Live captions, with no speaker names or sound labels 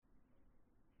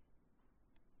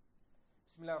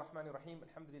Bismillahirrahmanirrahim.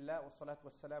 Alhamdulillah, wassalatu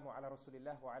wassalamu ala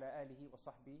rasulillah wa ala alihi wa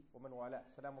sahbihi wa man wala.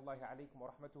 Assalamullahi alaikum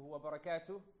wa rahmatuhu wa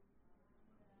barakatuh.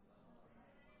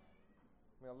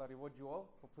 May Allah reward you all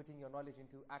for putting your knowledge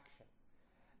into action.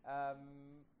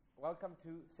 Welcome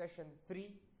to session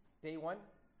 3, day 1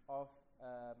 of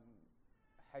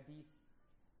hadith,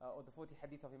 or the 40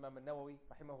 hadith of Imam al-Nawawi,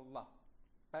 rahimahullah.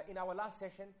 In our last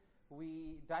session,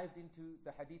 we dived into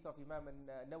the hadith of Imam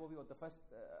al-Nawawi, or the first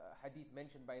hadith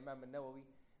mentioned by Imam al-Nawawi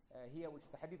here, which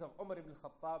is the hadith of Umar ibn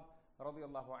Khattab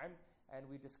radiyallahu an, and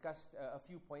we discussed a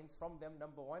few points from them.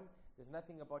 Number 1, there's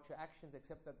nothing about your actions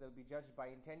except that they'll be judged by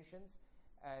intentions.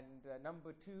 And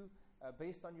number 2,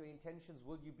 based on your intentions,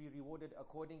 will you be rewarded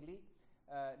accordingly?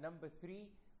 Number 3,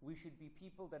 we should be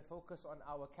people that focus on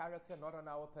our character, not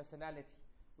on our personality.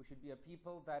 We should be a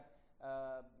people that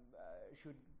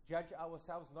should judge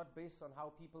ourselves not based on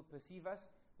how people perceive us,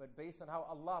 but based on how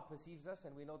Allah perceives us.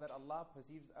 And we know that Allah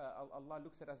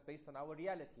looks at us based on our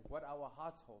reality, what our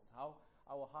hearts hold, how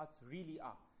our hearts really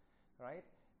are, right?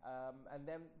 And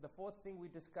then the fourth thing we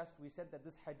discussed, we said that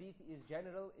this hadith is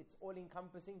general, it's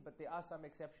all-encompassing, but there are some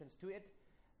exceptions to it,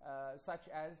 such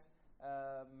as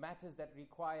matters that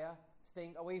require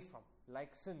staying away from,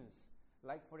 like sins,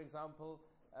 like, for example,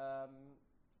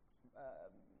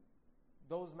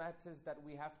 those matters that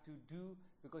we have to do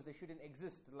because they shouldn't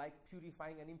exist, like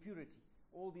purifying an impurity.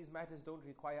 All these matters don't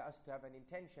require us to have an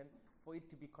intention for it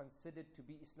to be considered to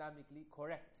be Islamically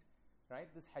correct, right?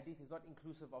 This hadith is not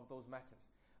inclusive of those matters.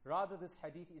 Rather, this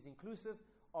hadith is inclusive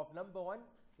of, number 1,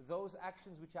 those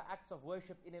actions which are acts of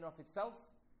worship in and of itself,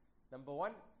 number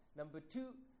 1. Number 2,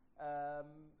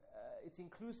 it's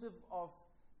inclusive of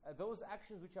those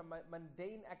actions which are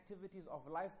mundane activities of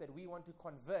life that we want to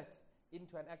convert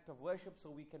into an act of worship, so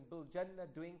we can build Jannah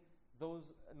doing those,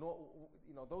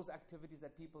 those activities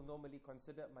that people normally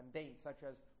consider mundane, such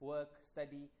as work,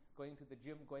 study, going to the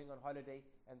gym, going on holiday,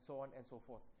 and so on and so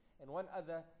forth. And one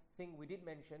other thing we did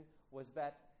mention was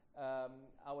that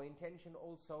our intention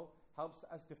also helps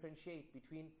us differentiate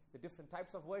between the different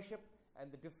types of worship and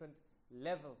the different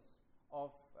levels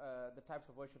of the types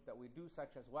of worship that we do,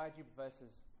 such as wajib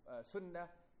versus sunnah,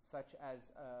 such as,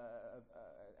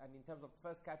 and in terms of the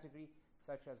first category,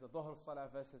 such as a dhuhr salah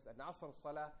versus an asr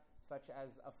salah, such as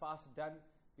a fast done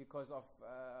because of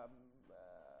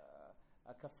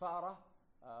a kafara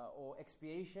or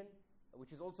expiation,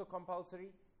 which is also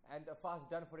compulsory, and a fast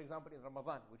done, for example, in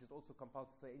Ramadan, which is also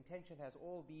compulsory. Intention has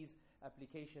all these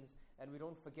applications, and we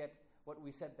don't forget what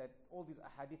we said, that all these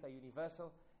ahadith are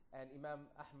universal, and Imam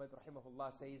Ahmad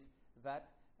rahimahullah says that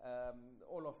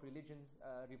all of religions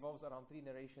revolves around 3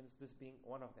 narrations, this being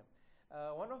one of them.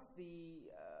 One of the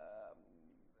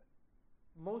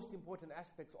most important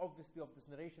aspects, obviously, of this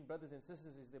narration, brothers and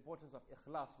sisters, is the importance of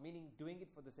ikhlas, meaning doing it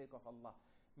for the sake of Allah,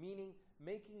 meaning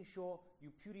making sure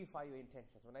you purify your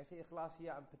intentions. When I say ikhlas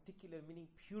here, I'm particularly meaning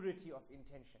purity of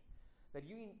intention, that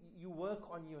you work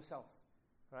on yourself,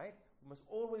 right? We must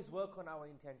always work on our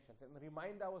intentions and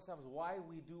remind ourselves why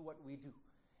we do what we do.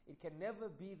 It can never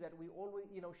be that we always,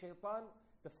 shaitan,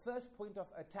 the first point of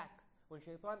attack, when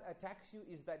shaitan attacks you,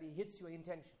 is that he hits your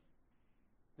intention.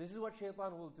 This is what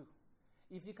shaitan will do.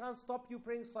 If he can't stop you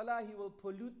praying salah, he will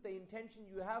pollute the intention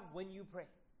you have when you pray.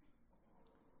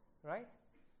 Right?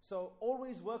 So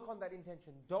always work on that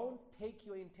intention. Don't take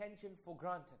your intention for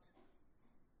granted.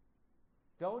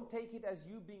 Don't take it as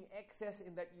you being excess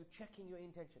in that you're checking your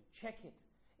intention. Check it.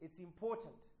 It's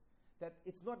important that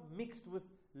it's not mixed with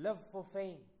love for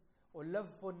fame or love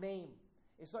for name.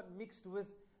 It's not mixed with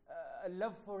a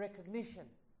love for recognition.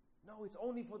 No, it's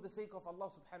only for the sake of Allah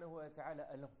subhanahu wa ta'ala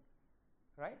alone.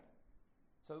 Right?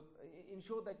 So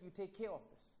ensure that you take care of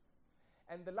this.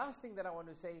 And the last thing that I want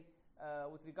to say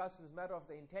with regards to this matter of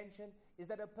the intention is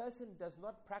that a person does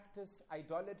not practice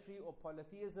idolatry or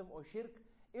polytheism or shirk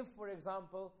if, for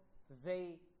example,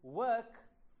 they work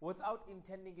without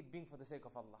intending it being for the sake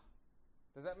of Allah.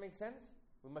 Does that make sense?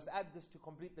 We must add this to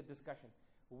complete the discussion.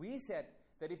 We said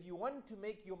that if you want to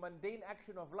make your mundane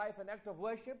action of life an act of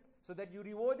worship so that you're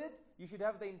rewarded, you should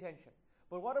have the intention.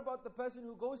 But what about the person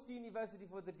who goes to university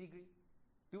for the degree?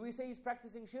 Do we say he's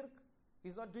practicing shirk?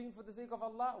 He's not doing it for the sake of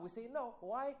Allah? We say no.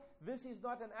 Why? This is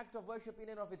not an act of worship in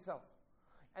and of itself.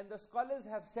 And the scholars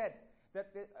have said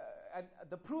that and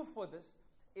the proof for this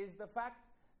is the fact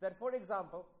that, for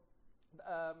example,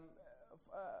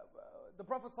 the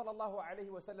Prophet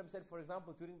ﷺ said, for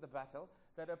example, during the battle,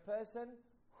 that a person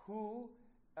who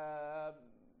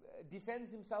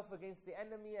defends himself against the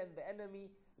enemy and the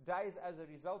enemy dies as a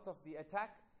result of the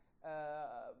attack,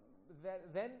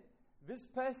 then this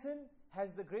person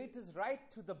has the greatest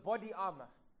right to the body armor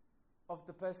of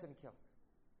the person killed.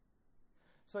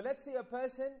 So let's say a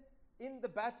person in the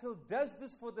battle does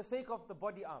this for the sake of the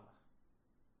body armor.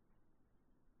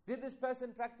 Did this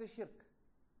person practice shirk?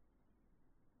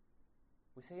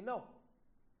 We say no.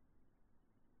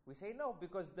 We say no,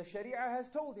 because the Sharia has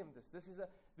told him this.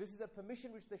 This is a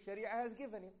permission which the Sharia has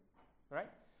given him, right?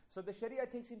 So the Sharia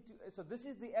takes into, so this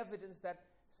is the evidence that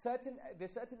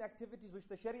there's certain activities which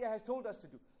the Sharia has told us to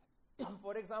do.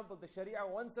 For example, the Sharia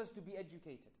wants us to be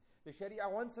educated. The Sharia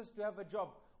wants us to have a job,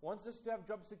 wants us to have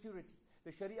job security.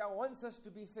 The Sharia wants us to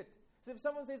be fit. So if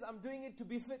someone says, I'm doing it to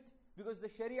be fit because the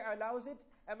Sharia allows it,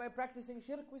 am I practicing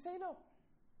shirk? We say no.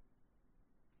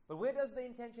 But where does the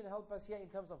intention help us here in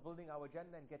terms of building our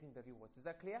Jannah and getting the rewards? Is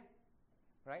that clear?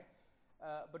 Right?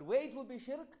 But where it will be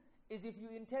shirk is if you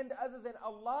intend other than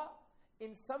Allah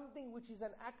in something which is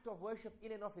an act of worship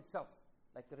in and of itself.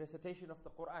 Like the recitation of the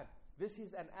Quran. This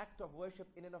is an act of worship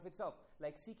in and of itself.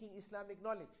 Like seeking Islamic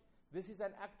knowledge. This is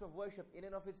an act of worship in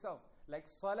and of itself. Like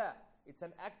salah. It's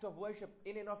an act of worship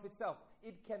in and of itself.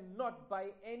 It cannot by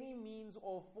any means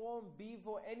or form be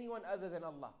for anyone other than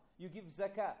Allah. You give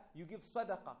zakah, you give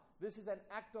sadaqah. This is an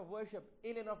act of worship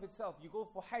in and of itself. You go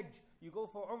for hajj, you go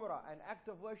for umrah, an act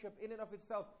of worship in and of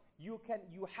itself. You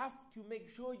have to make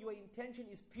sure your intention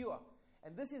is pure.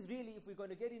 And this is really, if we're going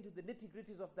to get into the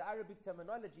nitty-gritties of the Arabic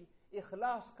terminology,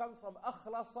 ikhlas comes from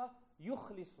akhlasa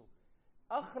yukhlisu.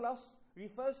 Akhlas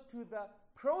refers to the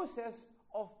process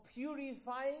of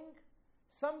purifying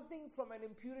something from an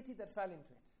impurity that fell into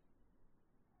it.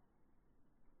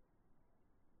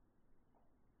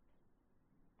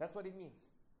 That's what it means.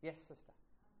 Yes, sister.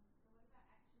 So what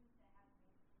about actions that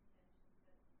have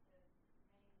mixed intentions, but the main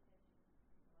intention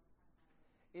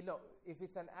is Allah? If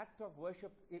it's an act of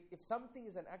worship, if something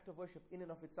is an act of worship in and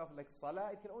of itself, like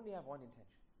salah, it can only have one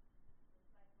intention.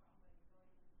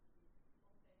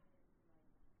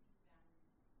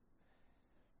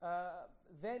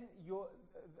 Then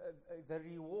the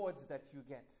rewards that you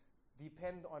get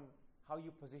depend on how you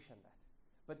position that.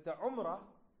 But the umrah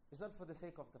is not for the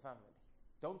sake of the family.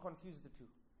 Don't confuse the two.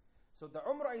 So the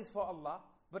umrah is for Allah,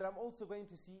 but I'm also going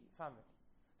to see family.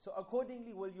 So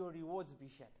accordingly will your rewards be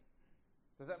shed.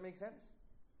 Does that make sense?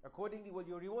 Accordingly will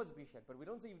your rewards be shed. But we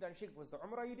don't say you've done shirk. Was the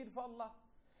umrah you did for Allah?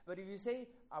 But if you say,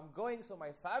 I'm going so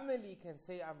my family can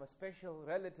say I'm a special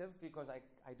relative because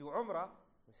I do umrah,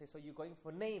 we say, so you're going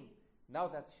for name. Now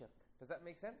that's shirk. Does that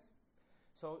make sense?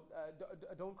 So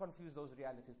don't confuse those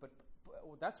realities. But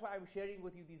that's why I'm sharing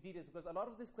with you these details, because a lot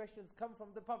of these questions come from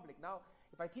the public. Now,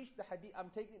 if I teach the hadith, I'm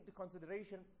taking into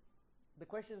consideration the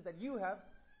questions that you have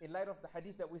in light of the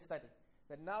hadith that we study.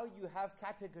 That now you have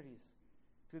categories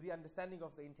to the understanding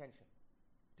of the intention,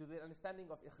 to the understanding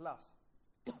of ikhlas,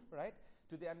 right?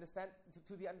 To the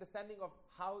understanding of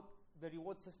how the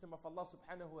reward system of Allah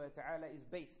subhanahu wa ta'ala is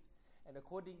based. And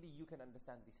accordingly, you can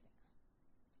understand these things.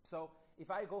 So, if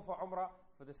I go for umrah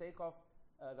for the sake of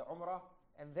the umrah,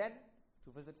 and then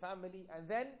to visit family, and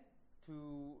then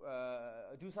to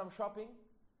do some shopping,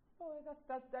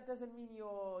 that doesn't mean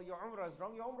your umrah is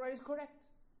wrong. Your umrah is correct.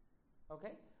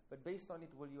 Okay? But based on it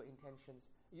will your intentions,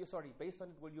 based on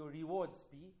it will your rewards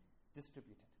be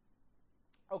distributed.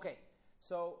 Okay,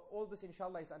 so all this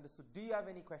inshallah is understood. Do you have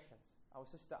any questions? Our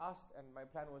sister asked, and my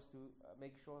plan was to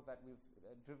make sure that we've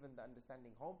driven the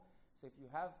understanding home. So if you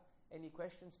have any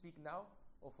questions, speak now,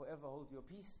 or forever hold your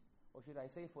peace, or should I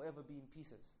say forever be in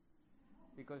pieces?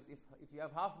 Because if you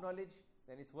have half knowledge,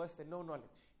 then it's worse than no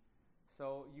knowledge.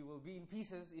 So you will be in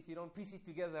pieces if you don't piece it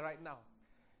together right now.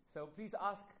 So please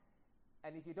ask,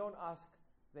 and if you don't ask,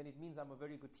 then it means I'm a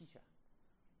very good teacher,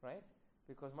 right?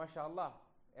 Because mashallah,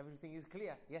 everything is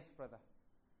clear. Yes, brother.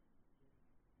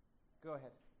 Go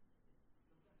ahead.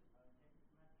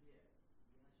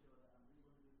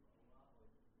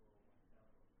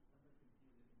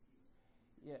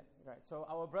 Yeah, right. So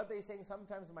our brother is saying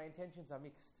sometimes my intentions are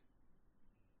mixed.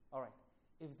 All right.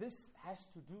 If this has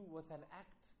to do with an act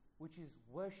which is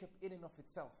worship in and of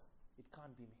itself, it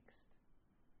can't be mixed.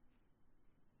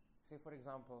 Say, for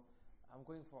example, I'm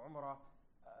going for Umrah,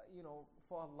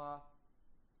 for Allah,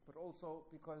 but also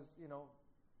because,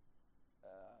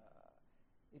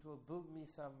 it will build me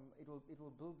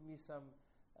some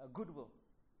goodwill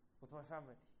with my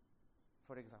family,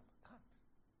 for example. Can't.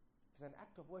 It's an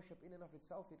act of worship in and of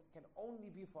itself. It can only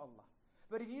be for Allah.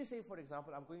 But if you say, for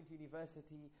example, I'm going to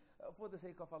university for the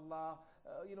sake of Allah,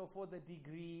 for the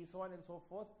degree, so on and so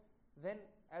forth, then,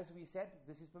 as we said,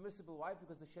 this is permissible. Why?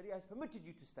 Because the Sharia has permitted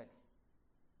you to study.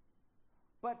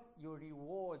 But your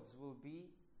rewards will be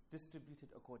distributed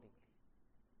accordingly.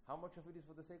 How much of it is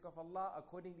for the sake of Allah?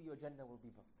 Accordingly, your Jannah will be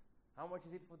built. How much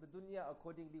is it for the dunya?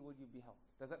 Accordingly, will you be helped.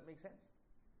 Does that make sense?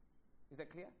 Is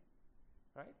that clear?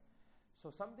 Right? So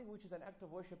something which is an act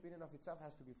of worship in and of itself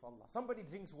has to be for Allah. Somebody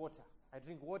drinks water. I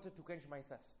drink water to quench my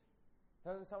thirst.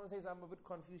 Then someone says, I'm a bit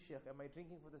confused, Shaykh. Am I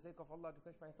drinking for the sake of Allah to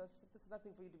quench my thirst? This is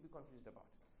nothing for you to be confused about.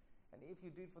 And if you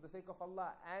do it for the sake of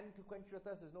Allah and to quench your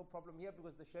thirst, there's no problem here,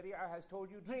 because the Sharia has told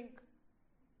you drink.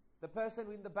 The person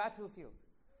in the battlefield,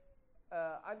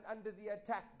 under the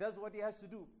attack, does what he has to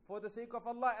do for the sake of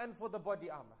Allah and for the body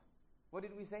armor. What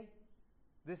did we say?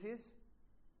 This is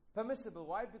permissible.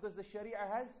 Why? Because the Sharia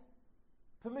has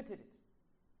permitted it.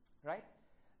 Right?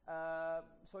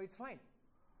 So it's fine.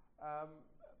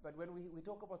 But when we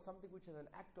talk about something which is an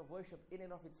act of worship in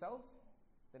and of itself,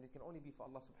 then it can only be for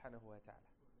Allah subhanahu wa ta'ala.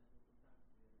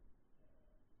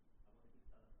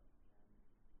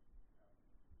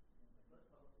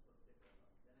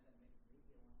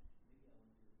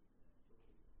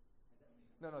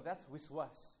 No, that's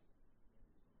wiswas.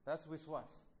 That's wiswas.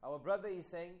 Our brother is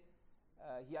saying,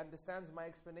 he understands my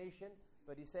explanation,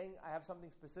 but he's saying, I have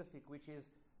something specific, which is,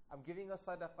 I'm giving a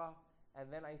sadaqah,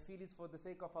 and then I feel it's for the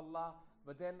sake of Allah,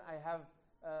 but then I have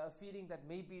a feeling that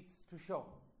maybe it's to show.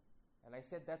 And I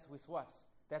said, that's wiswas.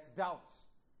 That's doubts.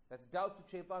 That's doubt that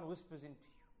shaitan whispers into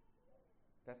you.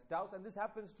 That's doubts, and this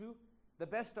happens to the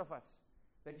best of us.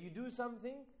 That you do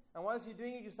something, and once you're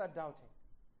doing it, you start doubting.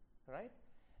 Right?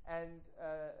 And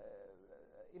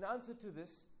in answer to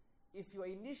this, if your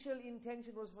initial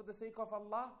intention was for the sake of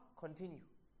Allah, continue.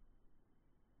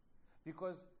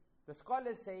 Because the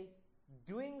scholars say,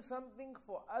 doing something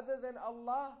for other than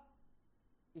Allah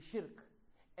is shirk.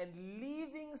 And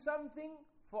leaving something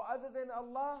for other than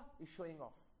Allah is showing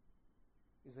off,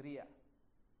 is riya.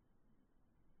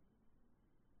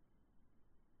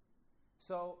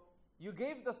 So, you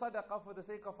gave the sadaqah for the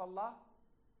sake of Allah.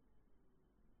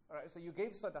 Right, so you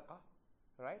gave sadaqah,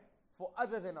 right, for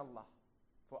other than Allah.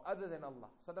 For other than Allah.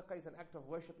 Sadaqah is an act of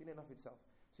worship in and of itself.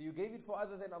 So you gave it for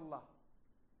other than Allah.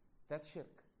 That's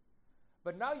shirk.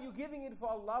 But now you're giving it for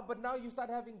Allah, but now you start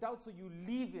having doubts, so you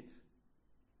leave it.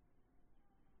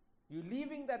 You're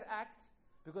leaving that act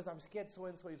because I'm scared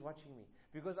so-and-so is watching me.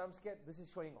 Because I'm scared, this is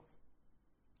showing off.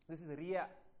 This is riya,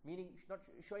 meaning, not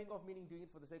showing off, meaning doing it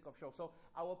for the sake of show. So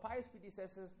our pious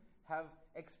predecessors have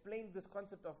explained this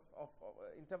concept of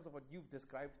in terms of what you've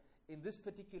described in this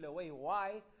particular way.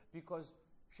 Why? Because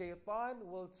shaitan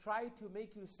will try to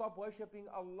make you stop worshipping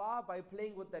Allah by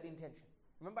playing with that intention.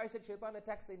 Remember I said shaitan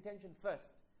attacks the intention first.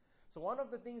 So one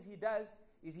of the things he does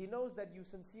is he knows that you're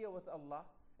sincere with Allah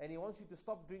and he wants you to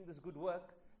stop doing this good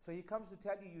work. So he comes to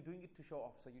tell you you're doing it to show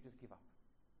off, so you just give up.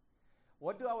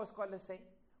 What do our scholars say?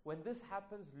 When this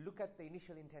happens, look at the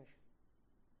initial intention.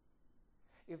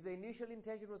 If the initial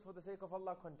intention was for the sake of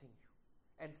Allah, continue.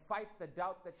 And fight the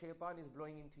doubt that shaitan is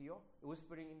blowing into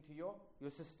whispering into your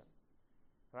system.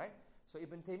 Right? So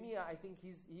Ibn Taymiyyah, I think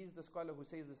he's the scholar who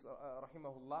says this,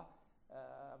 rahimahullah.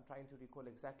 I'm trying to recall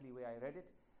exactly where I read it.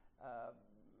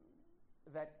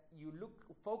 That you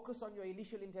focus on your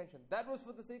initial intention. That was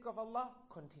for the sake of Allah,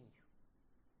 continue.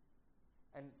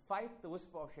 And fight the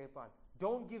whisper of shaitan.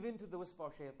 Don't give in to the whisper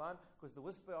of shaitan, because the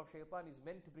whisper of shaitan is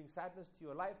meant to bring sadness to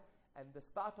your life, and the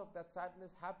start of that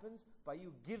sadness happens by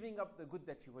you giving up the good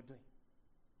that you were doing,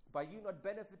 by you not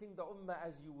benefiting the ummah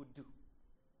as you would do.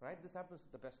 Right? This happens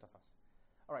to the best of us.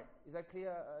 Alright, is that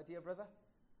clear, dear brother?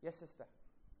 Yes, sister.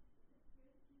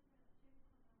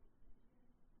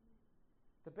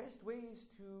 The best way is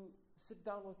to sit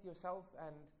down with yourself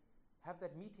and have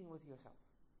that meeting with yourself.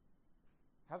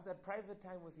 Have that private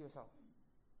time with yourself.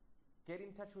 Get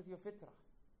in touch with your fitrah.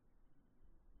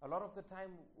 A lot of the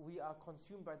time we are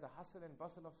consumed by the hustle and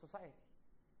bustle of society.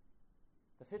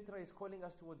 The fitrah is calling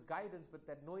us towards guidance, but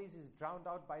that noise is drowned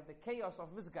out by the chaos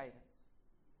of misguidance.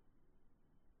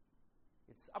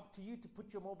 It's up to you to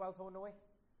put your mobile phone away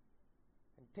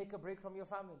and take a break from your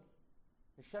family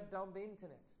and shut down the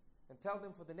internet and tell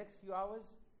them for the next few hours,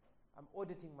 I'm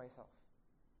auditing myself.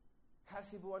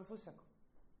 حاسبوا أنفسكم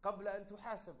قبل أن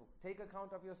تحاسبوا. Take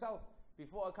account of yourself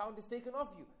before account is taken of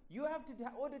you. You have to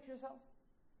audit yourself.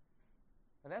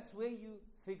 And that's where you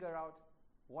figure out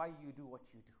why you do what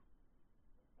you do.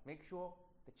 Make sure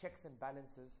the checks and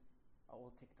balances are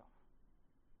all ticked off.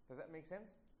 Does that make sense?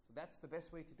 So that's the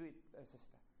best way to do it,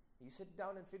 sister. You sit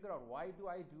down and figure out, why do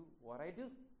I do what I do?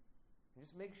 And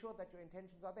just make sure that your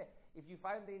intentions are there. If you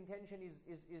find the intention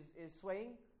is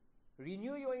swaying,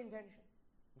 renew your intention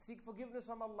and seek forgiveness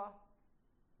from Allah.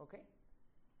 Okay?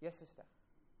 Yes, sister.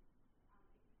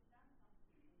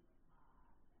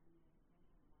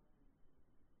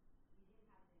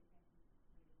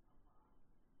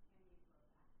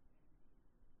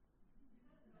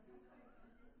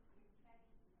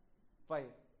 Fine.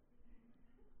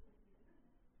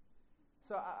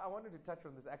 So I wanted to touch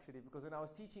on this actually, because when I was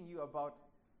teaching you about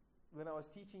when I was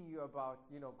teaching you about,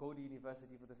 go to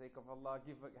university for the sake of Allah,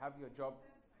 have your job.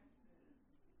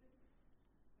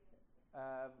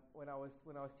 When I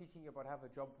was teaching you about have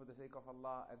a job for the sake of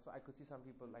Allah, and so I could see some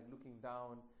people like looking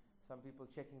down, some people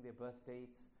checking their birth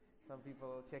dates, some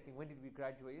people checking when did we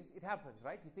graduate. It happens,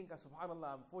 right? You think,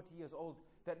 subhanallah, I'm 40 years old.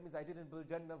 That means I didn't build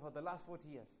Jannah for the last 40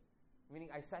 years. Meaning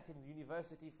I sat in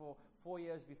university for 4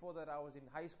 years. Before that I was in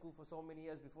high school for so many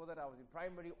years. Before that I was in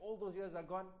primary. All those years are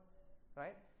gone,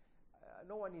 right?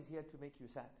 No one is here to make you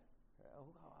sad.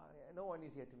 No one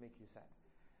is here to make you sad.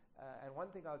 And one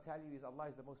thing I'll tell you is Allah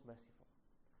is the most merciful,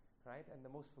 right? And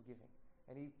the most forgiving.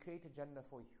 And He created Jannah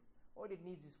for you. All it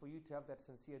needs is for you to have that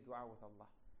sincere dua with Allah.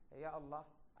 Ya Allah,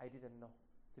 I didn't know.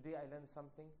 Today I learned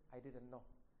something I didn't know.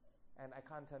 And I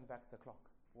can't turn back the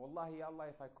clock. Wallahi, Ya Allah,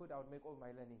 if I could, I would make all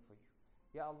my learning for you.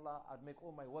 Ya Allah, I'd make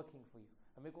all my working for you.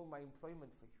 I'd make all my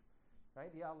employment for you.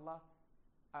 Right? Ya Allah,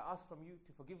 I ask from you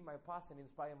to forgive my past and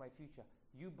inspire my future.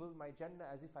 You build my Jannah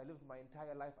as if I lived my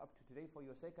entire life up to today for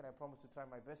your sake, and I promise to try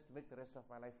my best to make the rest of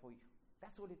my life for you.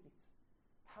 That's all it needs.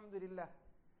 Alhamdulillah.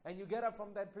 And you get up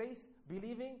from that place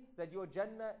believing that your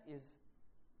Jannah is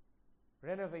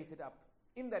renovated up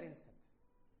in that instant.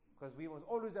 Because we must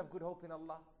always have good hope in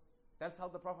Allah. That's how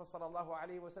the Prophet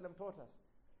ﷺ taught us.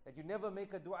 That you never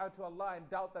make a dua to Allah and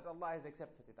doubt that Allah has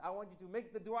accepted it. I want you to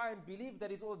make the dua and believe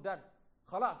that it's all done.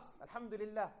 Khalas,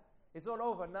 alhamdulillah. It's all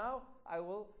over. Now I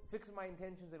will fix my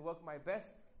intentions and work my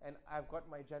best, and I've got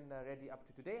my Jannah ready up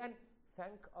to today. And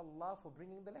thank Allah for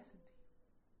bringing the lesson to you.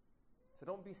 So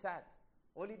don't be sad.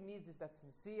 All it needs is that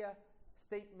sincere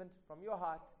statement from your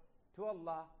heart to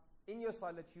Allah in your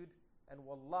solitude, and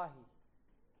wallahi,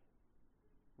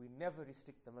 we never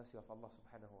restrict the mercy of Allah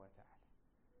subhanahu wa ta'ala.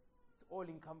 It's all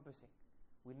encompassing.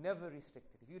 We never restrict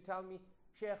it. If you tell me,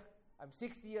 Sheikh, I'm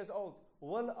 60 years old,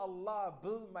 will Allah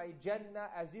build my Jannah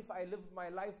as if I lived my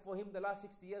life for Him the last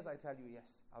 60 years? I tell you,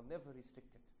 yes. I'll never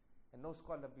restrict it. And no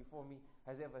scholar before me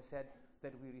has ever said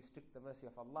that we restrict the mercy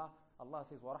of Allah. Allah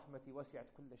says, وَرَحْمَتِي وَسِعَتْ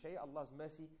كُلَّ شَيْءٍ. Allah's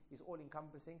mercy is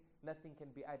all-encompassing. Nothing can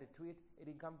be added to it. It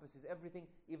encompasses everything,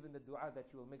 even the dua that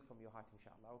you will make from your heart,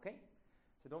 inshallah. Okay?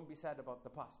 So don't be sad about the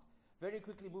past. Very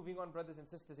quickly moving on, brothers and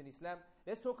sisters in Islam.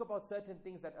 Let's talk about certain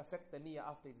things that affect the niyyah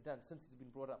after it's done, since it's been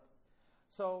brought up.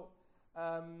 So,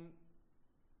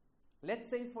 let's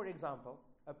say, for example,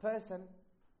 a person.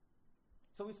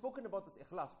 So we've spoken about this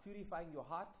ikhlas, purifying your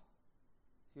heart.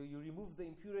 So you remove the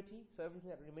impurity, so everything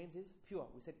that remains is pure.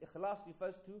 We said ikhlas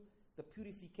refers to the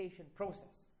purification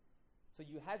process. So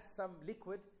you had some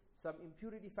liquid, some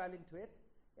impurity fell into it,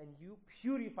 and you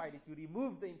purified it. You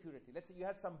removed the impurity. Let's say you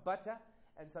had some butter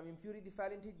and some impurity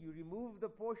fell into it. You remove the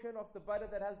portion of the butter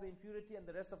that has the impurity, and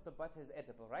the rest of the butter is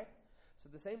edible, right? So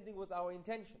the same thing with our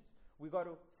intentions. We got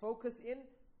to focus in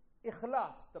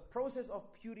ikhlas, the process of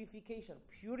purification.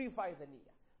 Purify the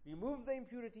niyyah. Remove the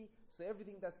impurity, so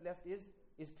everything that's left is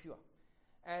pure.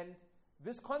 And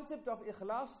this concept of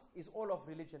ikhlas is all of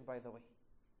religion, by the way.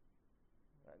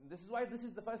 And this is why this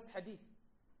is the first hadith.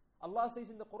 Allah says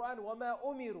in the Quran, وَمَا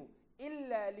أُمِرُوا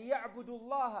إِلَّا لِيَعْبُدُوا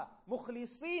اللَّهَ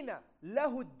مُخْلِصِينَ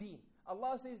لَهُ الدِّينَ.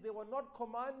 Allah says they were not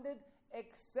commanded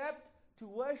except to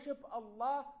worship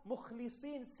Allah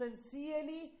mukhlisin,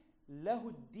 sincerely,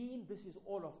 lahu deen. This is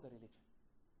all of the religion.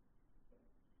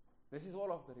 This is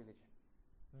all of the religion.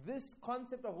 This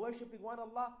concept of worshipping one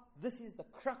Allah, this is the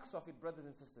crux of it, brothers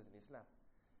and sisters in Islam.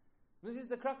 This is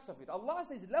the crux of it. Allah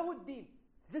says, lahu deen.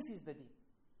 This is the deen.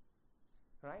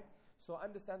 Right? So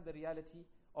understand the reality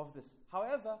of this.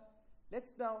 However,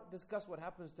 let's now discuss what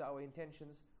happens to our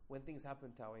intentions when things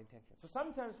happen to our intentions. So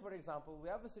sometimes, for example, we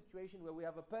have a situation where we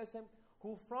have a person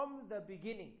who from the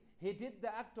beginning, he did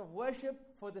the act of worship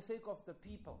for the sake of the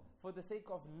people, for the sake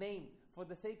of name, for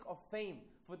the sake of fame,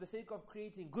 for the sake of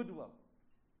creating goodwill.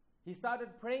 He started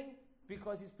praying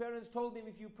because his parents told him,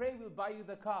 if you pray, we'll buy you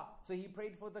the car. So he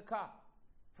prayed for the car,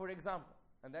 for example.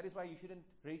 And that is why you shouldn't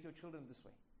raise your children this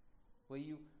way, where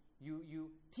you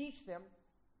teach them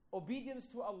obedience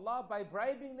to Allah by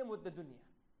bribing them with the dunya.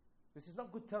 This is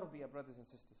not good tarbiyah, brothers and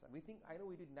sisters. And I know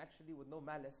we do it naturally with no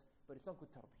malice, but it's not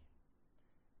good tarbiyah.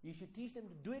 You should teach them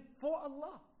to do it for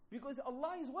Allah, because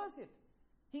Allah is worth it.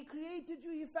 He created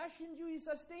you, He fashioned you, He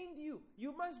sustained you.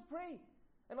 You must pray.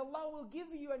 And Allah will give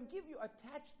you and give you,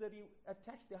 attach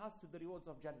the hearts to the rewards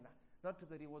of Jannah, not to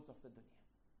the rewards of the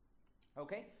dunya.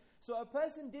 Okay? So a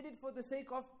person did it for the sake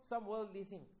of some worldly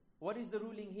thing. What is the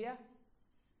ruling here?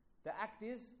 The act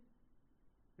is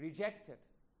rejected.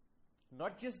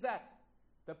 Not just that,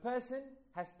 the person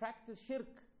has practiced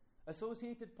shirk,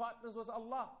 associated partners with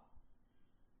Allah.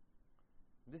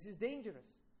 This is dangerous,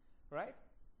 right?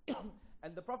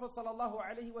 And the Prophet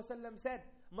ﷺ said,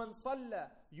 "Man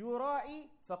salla yura'i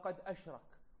faqad ashrak."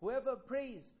 Whoever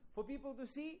prays for people to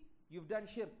see, you've done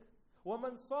shirk.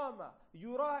 وَمَنْ صَامَ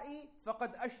يُرَائِي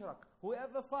فَقَدْ أَشْرَكَ.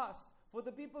 Whoever fasts for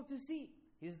the people to see,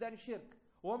 he's done shirk.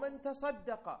 وَمَنْ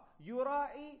تَصَدَّقَ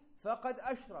يُرَائِي فَقَدْ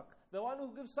أَشْرَكَ. The one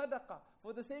who gives sadaqah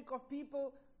for the sake of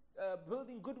people,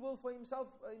 building goodwill for himself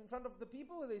in front of the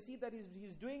people, they see that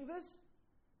he's doing this,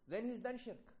 then he's done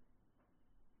shirk.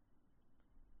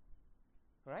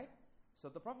 Right? So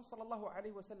the Prophet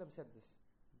ﷺ said this.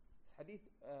 This hadith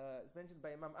is mentioned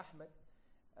by Imam Ahmad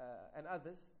and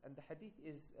others, and the hadith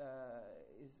is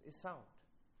sound.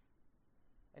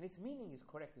 And its meaning is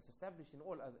correct. It's established in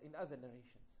other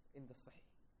narrations in the Sahih.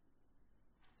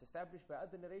 It's established by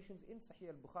other narrations in Sahih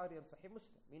al-Bukhari and Sahih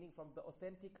Muslim, meaning from the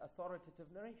authentic, authoritative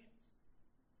narrations.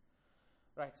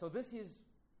 Right, so this is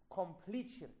complete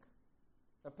shirk.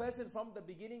 A person from the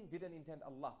beginning didn't intend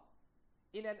Allah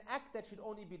in an act that should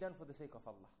only be done for the sake of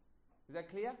Allah. Is that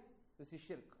clear? This is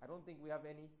shirk. I don't think we have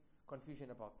any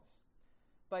confusion about this.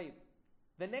 Tayyib.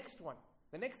 The next one,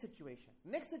 the next situation.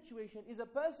 The next situation is a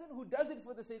person who does it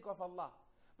for the sake of Allah.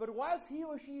 But whilst he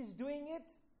or she is doing it,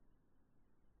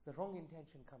 the wrong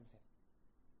intention comes in.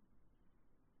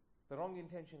 The wrong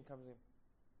intention comes in.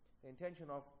 The intention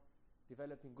of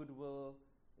developing goodwill,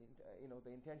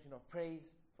 the intention of praise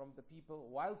from the people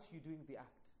whilst you're doing the act.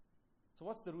 So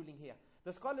what's the ruling here?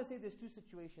 The scholars say there's two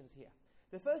situations here.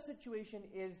 The first situation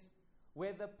is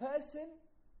where the person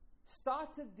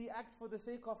started the act for the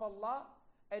sake of Allah,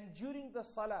 and during the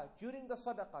salah, during the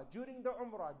sadaqah, during the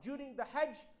umrah, during the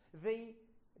hajj, they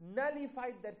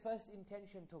nullified that first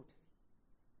intention totally.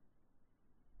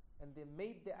 And they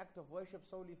made the act of worship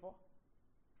solely for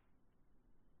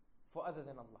other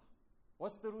than Allah.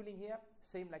 What's the ruling here?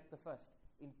 Same like the first.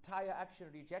 Entire action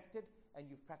rejected, and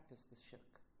you've practiced this shirk.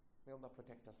 May Allah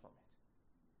protect us from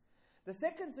it. The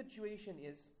second situation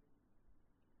is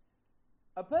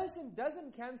a person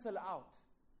doesn't cancel out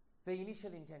the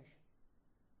initial intention.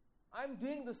 I'm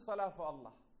doing this salah for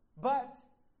Allah, but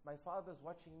my father's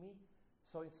watching me,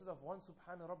 so instead of 1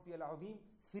 Subhana Rabbi al-Azim,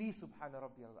 3 Subhana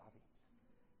Rabbi al-Azim.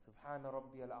 Subhana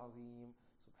Rabbi al-Azim.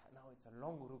 Now it's a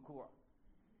long ruku'.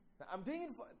 Now I'm doing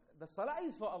it for, the salah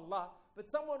is for Allah, but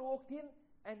someone walked in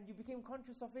and you became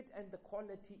conscious of it, and the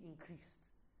quality increased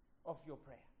of your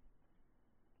prayer.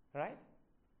 Right?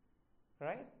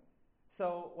 Right?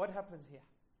 So what happens here?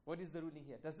 What is the ruling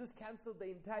here? Does this cancel the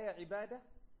entire ibadah?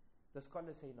 The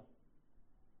scholars say no.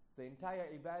 The entire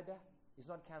ibadah is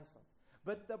not cancelled.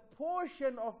 But the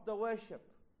portion of the worship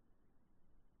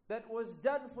that was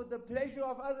done for the pleasure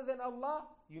of other than Allah,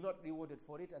 you're not rewarded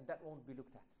for it, and that won't be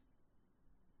looked at.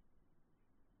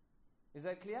 Is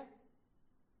that clear?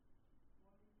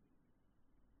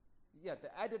 Yeah, the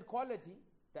added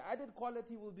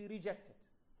quality will be rejected.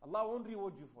 Allah won't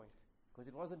reward you for it, because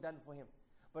it wasn't done for Him.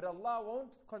 But Allah won't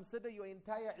consider your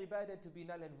entire ibadah to be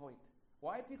null and void.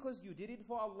 Why? Because you did it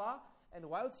for Allah, and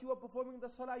whilst you were performing the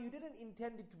salah, you didn't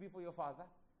intend it to be for your father,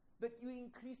 but you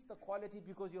increased the quality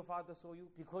because your father saw you,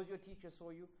 because your teacher saw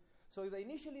you. So the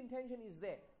initial intention is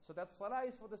there. So that salah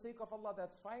is for the sake of Allah,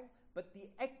 that's fine. But the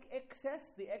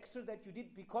excess, the extra that you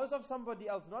did because of somebody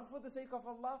else, not for the sake of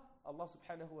Allah, Allah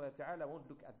subhanahu wa ta'ala won't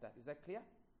look at that. Is that clear?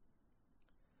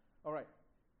 Alright.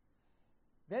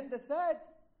 Then the third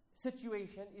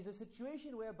situation is a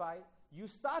situation whereby you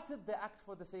started the act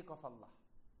for the sake of Allah.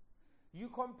 You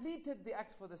completed the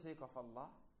act for the sake of Allah.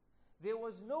 There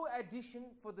was no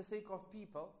addition for the sake of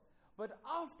people. But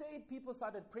after it, people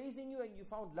started praising you, and you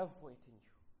found love for it in you.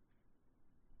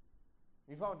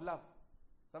 You found love.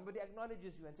 Somebody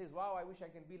acknowledges you and says, wow, I wish I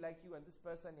can be like you and this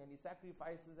person, and he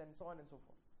sacrifices and so on and so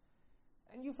forth.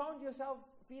 And you found yourself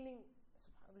feeling,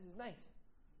 this is nice.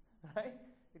 Right?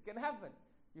 It can happen.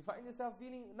 You find yourself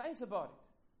feeling nice about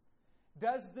it.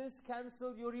 Does this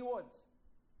cancel your rewards?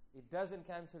 It doesn't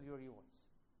cancel your rewards.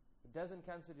 It doesn't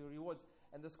cancel your rewards.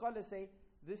 And the scholars say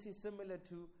this is similar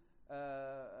to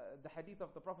the hadith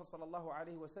of the Prophet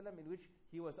ﷺ, in which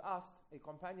he was asked, a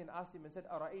companion asked him and said,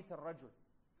 أَرَأَيْتَ الرَّجُلِ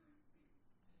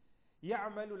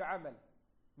يَعْمَلُ الْعَمَلِ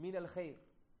مِنَ الْخَيْرِ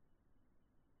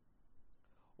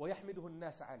وَيَحْمِدُهُ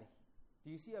النَّاسَ عَلَيْهِ. Do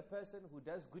you see a person who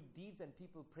does good deeds and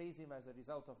people praise him as a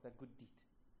result of that good deed?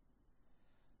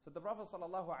 So the Prophet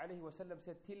ﷺ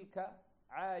said, تِلْكَ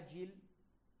عَاجِلْ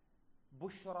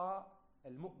بُشْرَى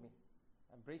الْمُؤْمِنِ.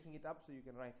 I'm breaking it up so you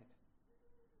can write it.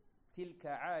 تِلْكَ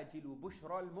عَاجِلُ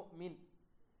بُشْرَى الْمُؤْمِنِ.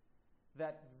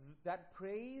 That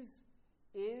praise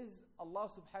is Allah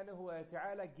subhanahu wa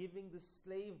ta'ala giving the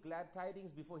slave glad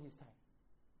tidings before his time.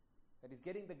 That is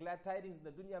getting the glad tidings in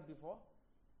the dunya before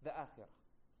the akhirah.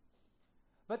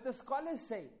 But the scholars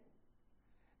say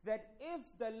that if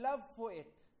the love for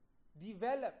it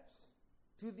develops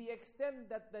to the extent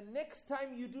that the next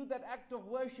time you do that act of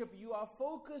worship, you are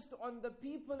focused on the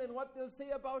people and what they'll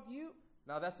say about you,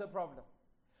 now that's a problem.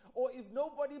 Or if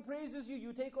nobody praises you,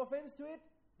 you take offense to it,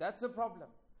 that's a problem.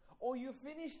 Or you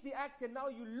finish the act and now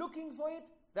you're looking for it,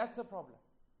 that's a problem.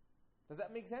 Does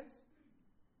that make sense?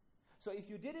 So if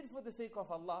you did it for the sake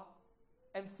of Allah,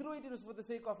 and through it was for the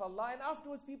sake of Allah, and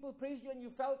afterwards people praised you and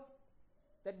you felt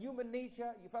that human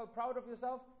nature, you felt proud of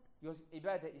yourself, your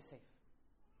ibadah is safe.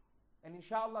 And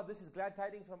inshallah, this is glad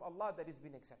tidings from Allah that it's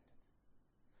been accepted.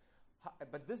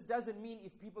 But this doesn't mean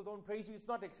if people don't praise you, it's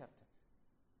not accepted.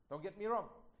 Don't get me wrong.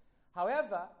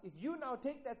 However, if you now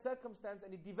take that circumstance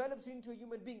and it develops you into a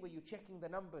human being where you're checking the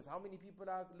numbers, how many people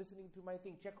are listening to my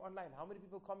thing, check online, how many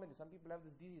people commented, some people have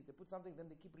this disease, they put something, then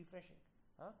they keep refreshing.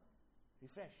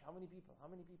 Refresh, how many people, how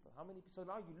many people, how many people? So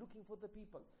now you're looking for the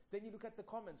people. Then you look at the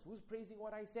comments, who's praising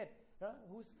what I said?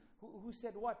 Who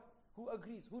said what? Who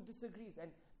agrees? Who disagrees?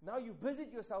 And now you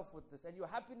busied yourself with this, and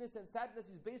your happiness and sadness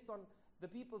is based on the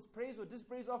people's praise or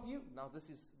dispraise of you. Now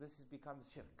this becomes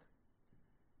shirk.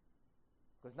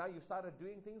 Because now you started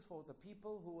doing things for the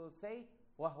people who will say,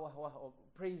 wah, wah, wah, or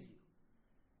praise you.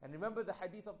 And remember the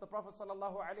hadith of the Prophet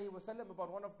ﷺ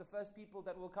about one of the first people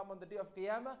that will come on the day of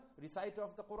Qiyamah, reciter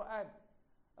of the Quran,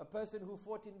 a person who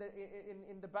fought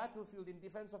in the battlefield in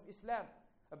defense of Islam,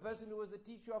 a person who was a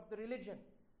teacher of the religion.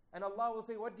 And Allah will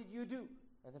say, what did you do?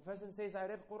 And the person says, I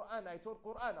read Quran, I taught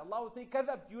Quran. Allah will say,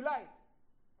 kadhab, you lied.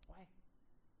 Why?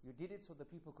 You did it so the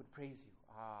people could praise you.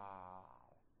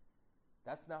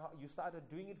 That's now how you started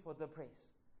doing it for the praise.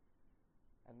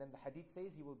 And then the hadith says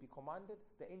he will be commanded,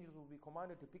 the angels will be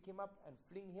commanded to pick him up and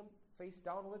fling him face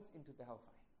downwards into the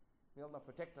hellfire. May Allah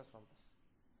protect us from this.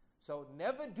 So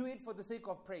never do it for the sake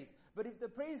of praise. But if the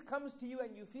praise comes to you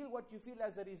and you feel what you feel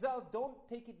as a result, don't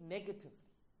take it negatively.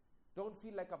 Don't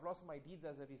feel like I've lost my deeds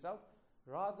as a result.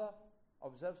 Rather,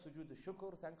 observe sujood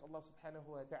al-shukr, thank Allah subhanahu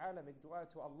wa ta'ala, make dua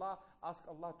to Allah, ask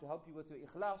Allah to help you with your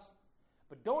ikhlas.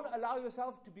 But don't allow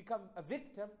yourself to become a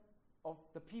victim of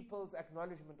the people's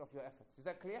acknowledgement of your efforts. Is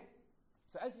that clear?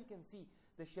 So as you can see,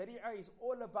 the Sharia is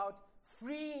all about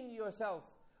freeing yourself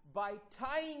by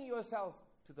tying yourself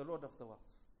to the Lord of the worlds.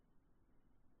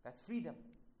 That's freedom.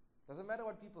 Doesn't matter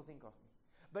what people think of me.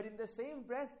 But in the same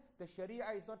breath, the Sharia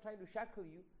is not trying to shackle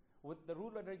you with the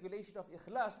rule and regulation of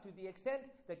ikhlas to the extent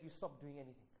that you stop doing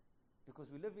anything. Because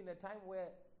we live in a time where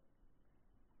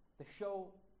the show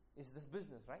is the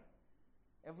business, right?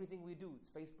 Everything we do, it's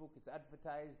Facebook, it's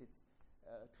advertised, it's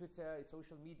Twitter, it's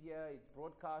social media, it's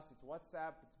broadcast, it's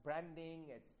WhatsApp, it's branding,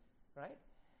 it's, right?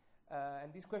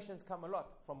 And these questions come a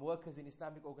lot from workers in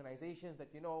Islamic organizations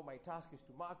that, my task is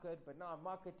to market, but now I'm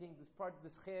marketing this product,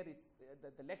 this khair,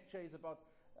 the lecture is about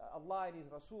Allah and His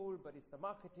Rasul, but it's the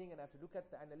marketing, and I have to look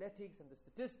at the analytics and the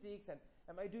statistics, and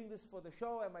am I doing this for the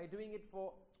show, am I doing it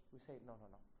for, we say, no.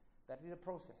 That is a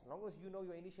process. As long as you know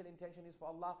your initial intention is for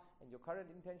Allah, and your current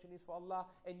intention is for Allah,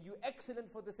 and you're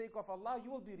excellent for the sake of Allah,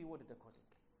 you will be rewarded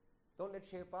accordingly. Don't let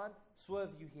shaitan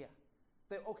swerve you here.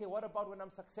 Say, okay, what about when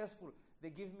I'm successful? They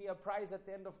give me a prize at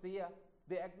the end of the year,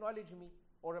 they acknowledge me,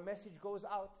 or a message goes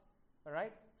out, all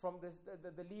right, from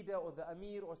the leader or the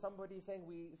Amir or somebody saying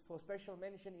for special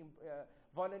mention,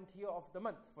 volunteer of the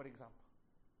month, for example.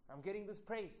 I'm getting this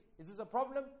praise. Is this a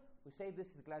problem? We say this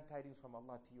is glad tidings from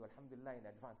Allah to you, alhamdulillah, in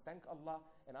advance. Thank Allah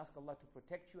and ask Allah to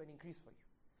protect you and increase for you.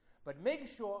 But make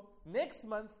sure next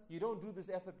month you don't do this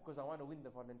effort because I want to win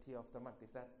the volunteer of the month,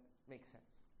 if that makes sense.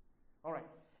 Alright,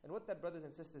 and with that, brothers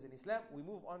and sisters in Islam, we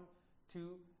move on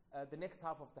to the next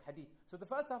half of the hadith. So the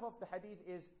first half of the hadith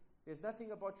is, there's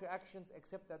nothing about your actions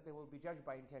except that they will be judged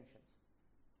by intentions.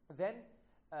 Then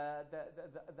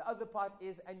the other part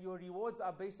is, and your rewards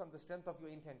are based on the strength of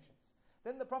your intentions.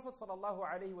 Then the Prophet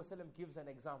ﷺ gives an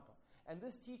example. And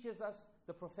this teaches us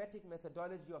the prophetic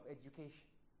methodology of education.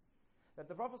 That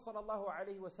the Prophet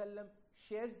ﷺ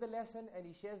shares the lesson and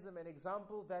he shares them an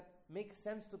example that makes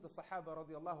sense to the Sahaba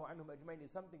radiallahu anhum ajmain.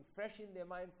 It's something fresh in their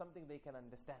minds, something they can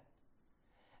understand.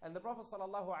 And the Prophet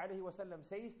ﷺ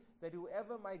says that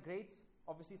whoever migrates,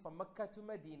 obviously from Mecca to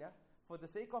Medina, for the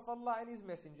sake of Allah and His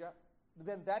Messenger,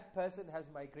 then that person has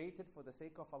migrated for the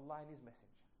sake of Allah and His Messenger.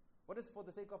 What does for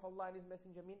the sake of Allah and His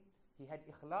Messenger mean? He had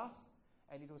ikhlas,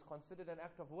 and it was considered an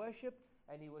act of worship,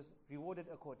 and he was rewarded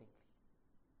accordingly.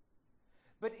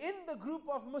 But in the group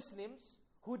of Muslims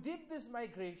who did this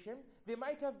migration, there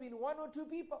might have been one or two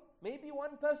people. Maybe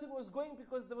one person was going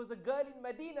because there was a girl in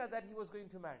Medina that he was going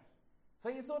to marry. So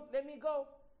he thought, let me go.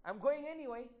 I'm going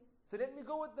anyway. So let me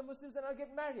go with the Muslims and I'll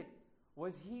get married.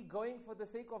 Was he going for the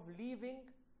sake of leaving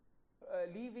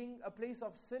a place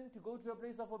of sin to go to a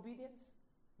place of obedience?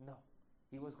 No.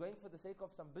 He was going for the sake of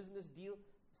some business deal,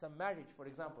 some marriage, for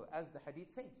example, as the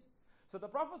hadith says. So the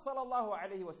Prophet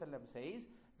ﷺ says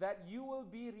that you will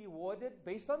be rewarded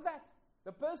based on that.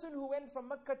 The person who went from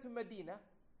Mecca to Medina,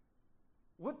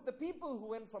 with the people who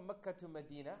went from Mecca to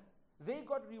Medina, they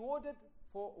got rewarded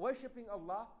for worshipping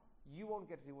Allah. You won't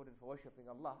get rewarded for worshipping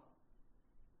Allah.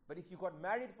 But if you got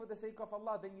married for the sake of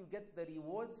Allah, then you get the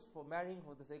rewards for marrying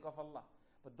for the sake of Allah.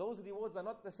 But those rewards are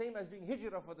not the same as doing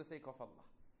hijrah for the sake of Allah.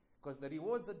 Because the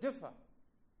rewards are different,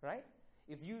 right?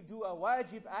 If you do a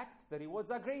wajib act, the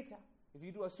rewards are greater. If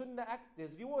you do a sunnah act,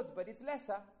 there's rewards, but it's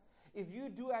lesser. If you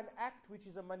do an act which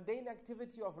is a mundane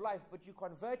activity of life, but you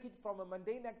convert it from a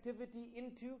mundane activity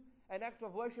into an act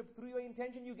of worship through your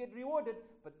intention, you get rewarded.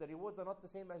 But the rewards are not the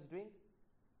same as doing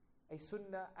a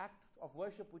sunnah act of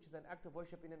worship, which is an act of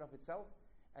worship in and of itself.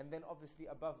 And then obviously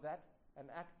above that, an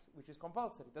act which is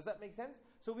compulsory. Does that make sense?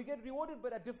 So we get rewarded,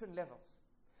 but at different levels.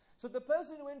 So the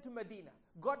person who went to Medina,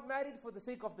 got married for the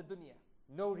sake of the dunya,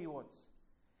 no rewards.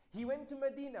 He went to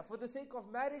Medina for the sake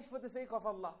of marriage, for the sake of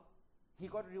Allah. He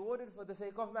got rewarded for the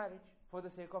sake of marriage, for the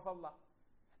sake of Allah.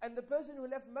 And the person who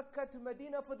left Mecca to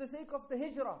Medina for the sake of the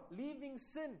hijrah, leaving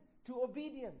sin to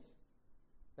obedience,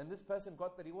 then this person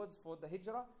got the rewards for the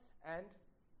hijrah, and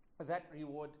that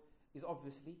reward is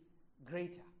obviously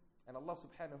greater. And Allah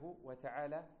subhanahu wa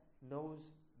ta'ala knows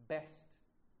best.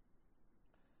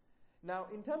 Now,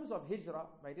 in terms of hijrah,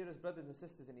 my dearest brothers and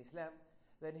sisters in Islam,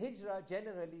 then hijrah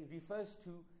generally refers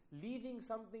to leaving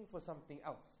something for something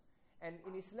else. And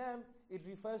in Islam, it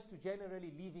refers to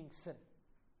generally leaving sin.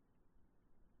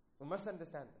 We must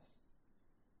understand this.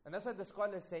 And that's why the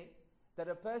scholars say that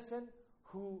a person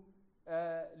who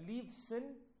leaves sin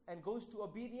and goes to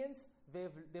obedience,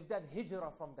 they've done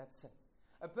hijrah from that sin.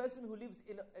 A person who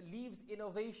leaves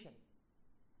innovation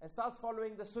and starts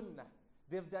following the sunnah,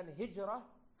 they've done hijrah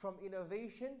from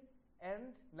innovation,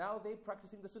 and now they're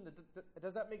practicing the sunnah.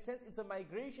 Does that make sense? It's a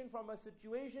migration from a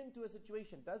situation to a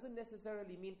situation. Doesn't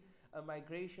necessarily mean a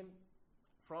migration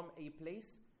from a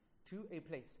place to a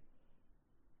place.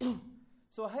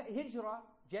 So hijrah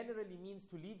generally means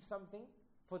to leave something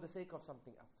for the sake of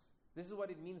something else. This is what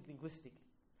it means linguistically.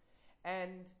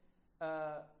 And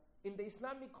in the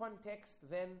Islamic context,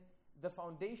 then the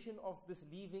foundation of this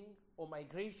leaving or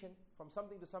migration from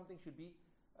something to something should be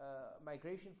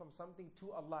migration from something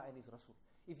to Allah and His Rasul.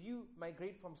 If you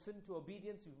migrate from sin to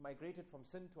obedience, you've migrated from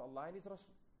sin to Allah and His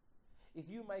Rasul. If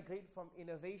you migrate from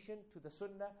innovation to the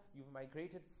sunnah, you've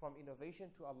migrated from innovation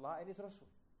to Allah and His Rasul.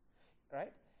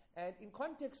 Right? And in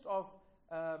context of,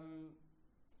 and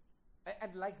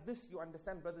like this, you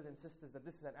understand, brothers and sisters, that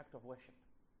this is an act of worship.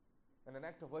 And an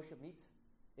act of worship needs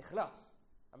ikhlas.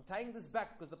 I'm tying this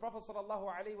back because the Prophet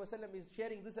ﷺ is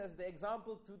sharing this as the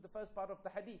example to the first part of the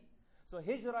hadith. So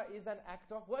hijrah is an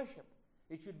act of worship.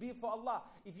 It should be for Allah.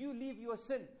 If you leave your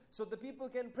sin so the people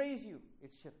can praise you,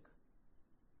 it's shirk.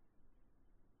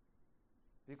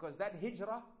 Because that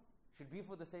hijrah should be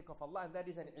for the sake of Allah, and that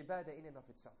is an ibadah in and of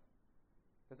itself.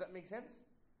 Does that make sense?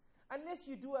 Unless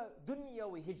you do a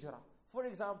dunyawi hijrah. For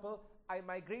example, I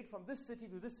migrate from this city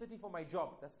to this city for my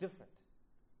job. That's different.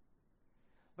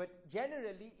 But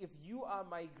generally, if you are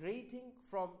migrating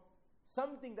from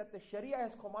something that the Sharia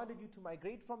has commanded you to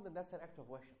migrate from, then that's an act of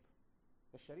worship.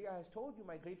 The Sharia has told you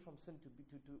migrate from sin to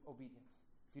obedience.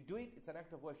 If you do it, it's an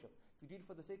act of worship. If you do it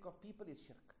for the sake of people, it's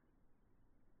shirk.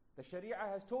 The Sharia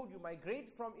has told you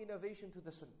migrate from innovation to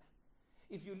the sunnah.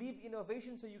 If you leave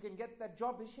innovation so you can get that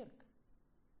job, is shirk.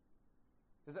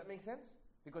 Does that make sense?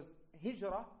 Because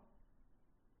hijrah,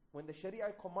 when the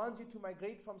Sharia commands you to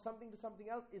migrate from something to something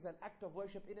else, is an act of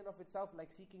worship in and of itself, like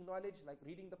seeking knowledge, like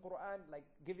reading the Quran, like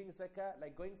giving zakah,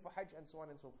 like going for hajj, and so on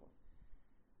and so forth.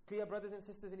 Clear, brothers and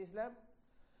sisters in Islam?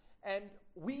 And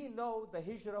we know the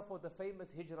hijrah for the famous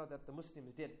hijrah that the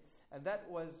Muslims did. And that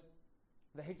was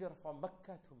the hijrah from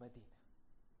Mecca to Medina.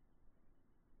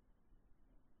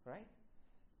 Right?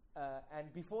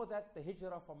 And before that, the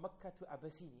hijrah from Mecca to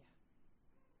Abyssinia.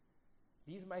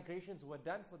 These migrations were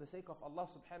done for the sake of Allah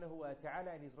subhanahu wa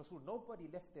ta'ala and His Rasul. Nobody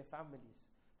left their families,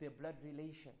 their blood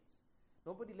relations.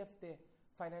 Nobody left their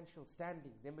financial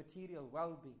standing, their material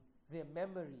well-being, their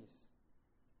memories.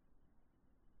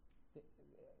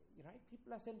 Right?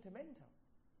 People are sentimental.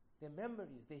 Their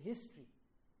memories, their history,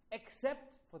 except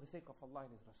for the sake of Allah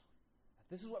and His Rasul.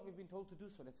 This is what we've been told to do,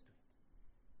 so let's do it.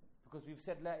 Because we've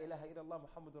said, La ilaha illallah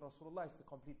Muhammadur Rasulullah, it's the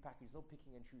complete package. No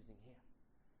picking and choosing here.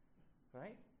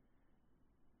 Right?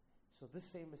 So this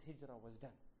famous hijrah was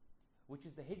done, which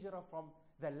is the hijrah from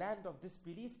the land of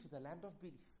disbelief to the land of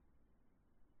belief.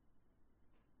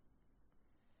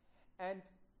 And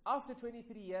after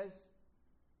 23 years,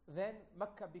 then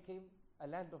Mecca became a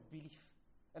land of belief.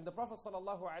 And the Prophet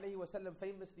ﷺ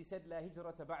famously said, La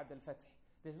hijrata ba'da al-fath.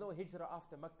 There's no hijrah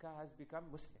after Mecca has become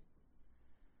Muslim.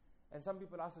 And some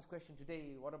people ask this question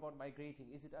today, what about migrating?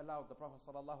 Is it allowed? The Prophet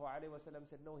ﷺ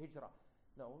said no hijrah.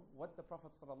 No, what the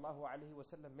Prophet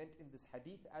ﷺ meant in this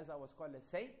hadith, as our scholars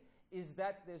say, is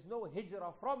that there's no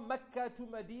hijrah from Mecca to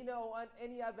Medina or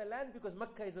any other land, because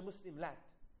Mecca is a Muslim land.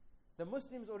 The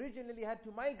Muslims originally had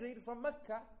to migrate from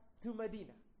Mecca to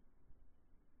Medina.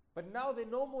 But now they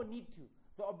no more need to.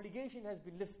 The obligation has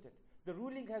been lifted. The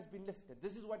ruling has been lifted.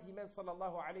 This is what he meant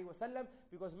ﷺ,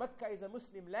 because Mecca is a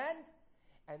Muslim land.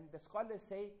 And the scholars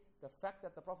say the fact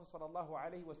that the Prophet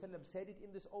ﷺ said it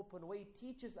in this open way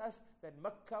teaches us that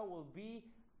Mecca will be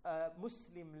a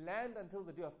Muslim land until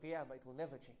the day of Qiyamah. It will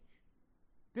never change.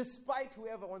 Despite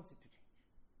whoever wants it to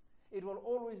change. It will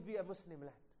always be a Muslim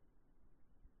land.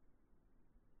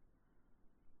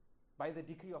 By the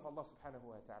decree of Allah subhanahu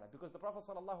wa ta'ala. Because the Prophet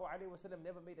ﷺ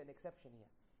never made an exception here.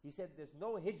 He said there's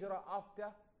no hijrah after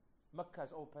Mecca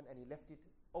is open, and he left it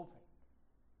open.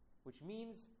 Which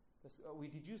means, we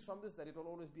deduce from this that it will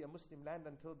always be a Muslim land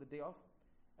until the day of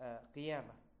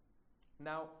Qiyamah.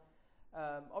 Now,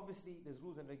 obviously there's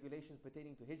rules and regulations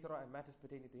pertaining to hijrah and matters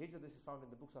pertaining to hijrah. This is found in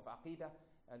the books of Aqidah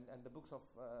and the books of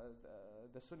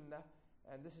the Sunnah.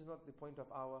 And this is not the point of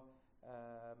our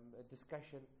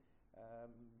discussion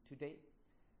today.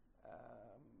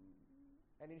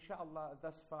 And inshallah,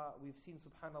 thus far we've seen,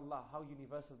 subhanallah, how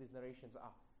universal these narrations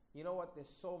are. You know what? There's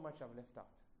so much I've left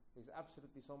out. There's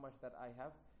absolutely so much that I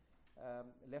have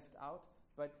left out.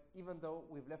 But even though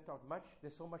we've left out much,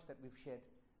 there's so much that we've shared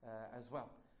as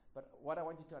well. But what I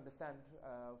want you to understand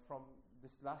from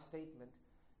this last statement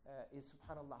is,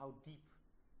 subhanallah, how deep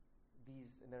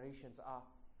these narrations are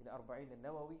in Arba'in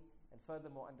al-Nawawi, and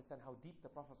furthermore understand how deep the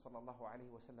Prophet ﷺ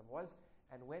was,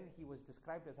 and when he was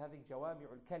described as having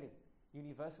jawami'ul kalim,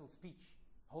 universal speech,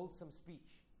 wholesome speech,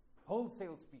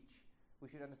 wholesale speech, we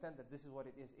should understand that this is what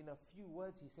it is. In a few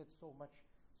words he said so much,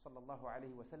 sallallahu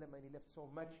alaihi wasallam, and he left so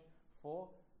much for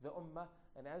the ummah.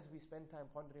 And as we spend time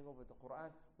pondering over the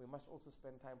Quran, we must also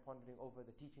spend time pondering over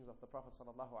the teachings of the Prophet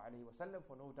sallallahu alaihi wasallam,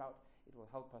 for no doubt it will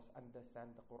help us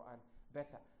understand the Quran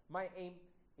better. My aim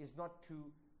is not to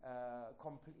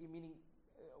complete, meaning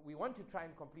we want to try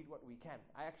and complete what we can.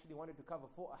 I actually wanted to cover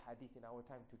 4 ahadith in our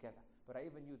time together, but I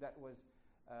even knew that was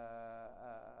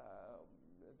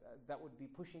that would be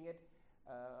pushing it.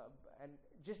 And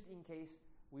just in case,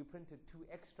 we printed 2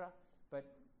 extra. But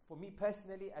for me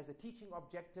personally, as a teaching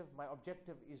objective, my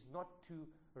objective is not to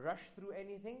rush through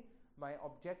anything. My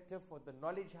objective for the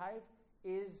knowledge hive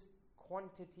is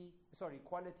quality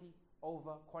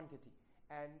over quantity.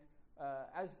 And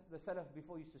as the Salaf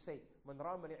before used to say, "Man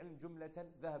rama li'ilm jumlatan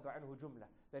dhahaba anhu jumla,"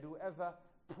 that whoever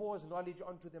pours knowledge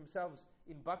onto themselves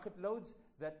in bucket loads,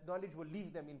 that knowledge will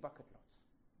leave them in bucket loads.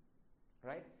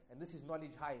 Right? And this is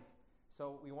knowledge hive.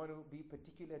 So we want to be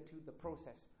particular to the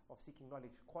process of seeking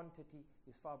knowledge. Quantity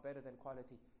is far better than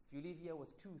quality. If you leave here with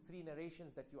 2-3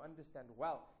 narrations that you understand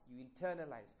well, you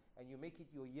internalize, and you make it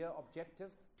your year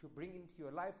objective to bring into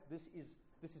your life, this is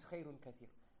khairun kathir.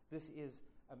 This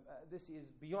is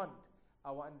beyond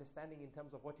our understanding in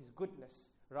terms of what is goodness,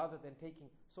 rather than taking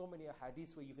so many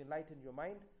hadiths where you've enlightened your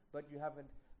mind, but you haven't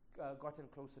gotten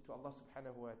closer to Allah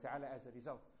subhanahu wa ta'ala as a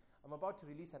result. I'm about to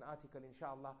release an article,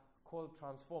 inshallah, called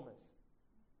Transformers.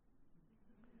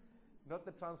 Not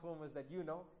the Transformers that you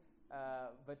know,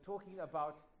 but talking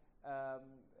about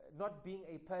not being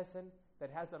a person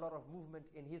that has a lot of movement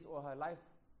in his or her life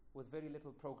with very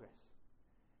little progress.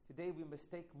 Today we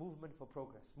mistake movement for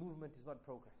progress. Movement is not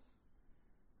progress.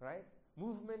 Right?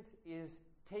 Movement is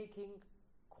taking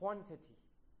quantity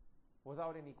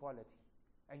without any quality.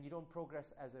 And you don't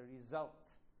progress as a result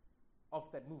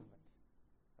of that movement.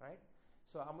 Right?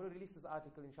 So I'm going to release this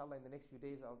article, inshallah, in the next few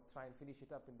days. I'll try and finish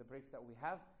it up in the breaks that we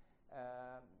have.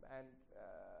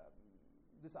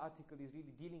 This article is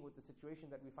really dealing with the situation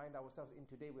that we find ourselves in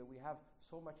today, where we have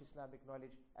so much Islamic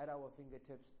knowledge at our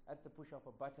fingertips, at the push of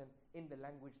a button, in the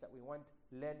language that we want,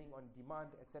 learning on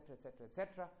demand, etc., etc.,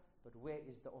 etc. But where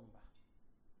is the ummah?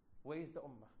 Where is the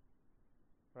ummah?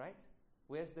 Right?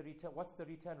 Where's the return? What's the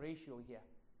return ratio here?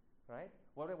 Right?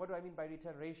 What do I mean by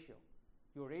return ratio?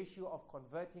 Your ratio of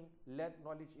converting learned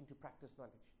knowledge into practiced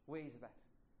knowledge. Where is that?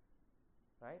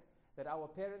 Right? That our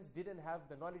parents didn't have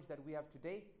the knowledge that we have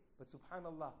today, but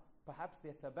subhanallah, perhaps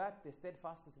their thabat, their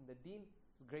steadfastness in the deen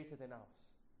is greater than ours.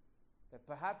 That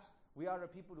perhaps we are a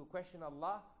people who question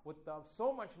Allah with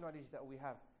so much knowledge that we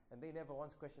have, and they never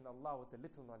once questioned Allah with the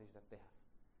little knowledge that they have.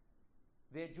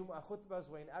 Their Jum'ah khutbahs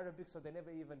were in Arabic, so they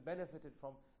never even benefited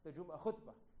from the Jum'ah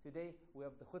khutbah. Today, we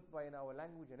have the khutbah in our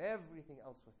language and everything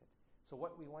else with it. So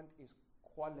what we want is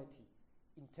quality,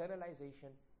 internalization,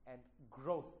 and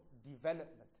growth,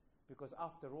 development. Because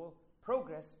after all,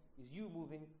 progress is you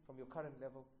moving from your current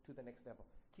level to the next level.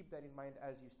 keep that in mind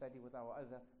as you study with our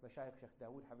other mashayikh, Sheikh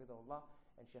Dawood Hafidahullah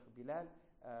and Sheikh Bilal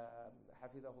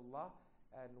Hafidahullah.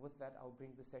 And with that, I'll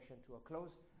bring the session to a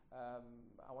close.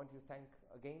 I want to thank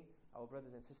again our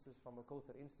brothers and sisters from Al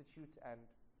Kawthar Institute and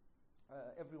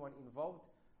everyone involved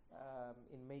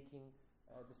in making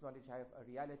this knowledge hive a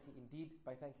reality. Indeed,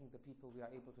 by thanking the people, we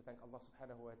are able to thank Allah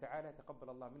subhanahu wa ta'ala.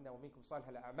 تقبل الله منا ومنكم صالح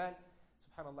الأعمال.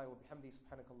 سبحان الله وبحمده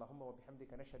سبحانك اللهم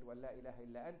وبحمدك نشهد أن لا إله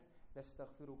إلا أنت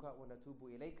نستغفرك ونتوب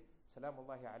إليك. سلام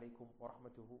الله عليكم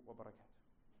ورحمته وبركاته.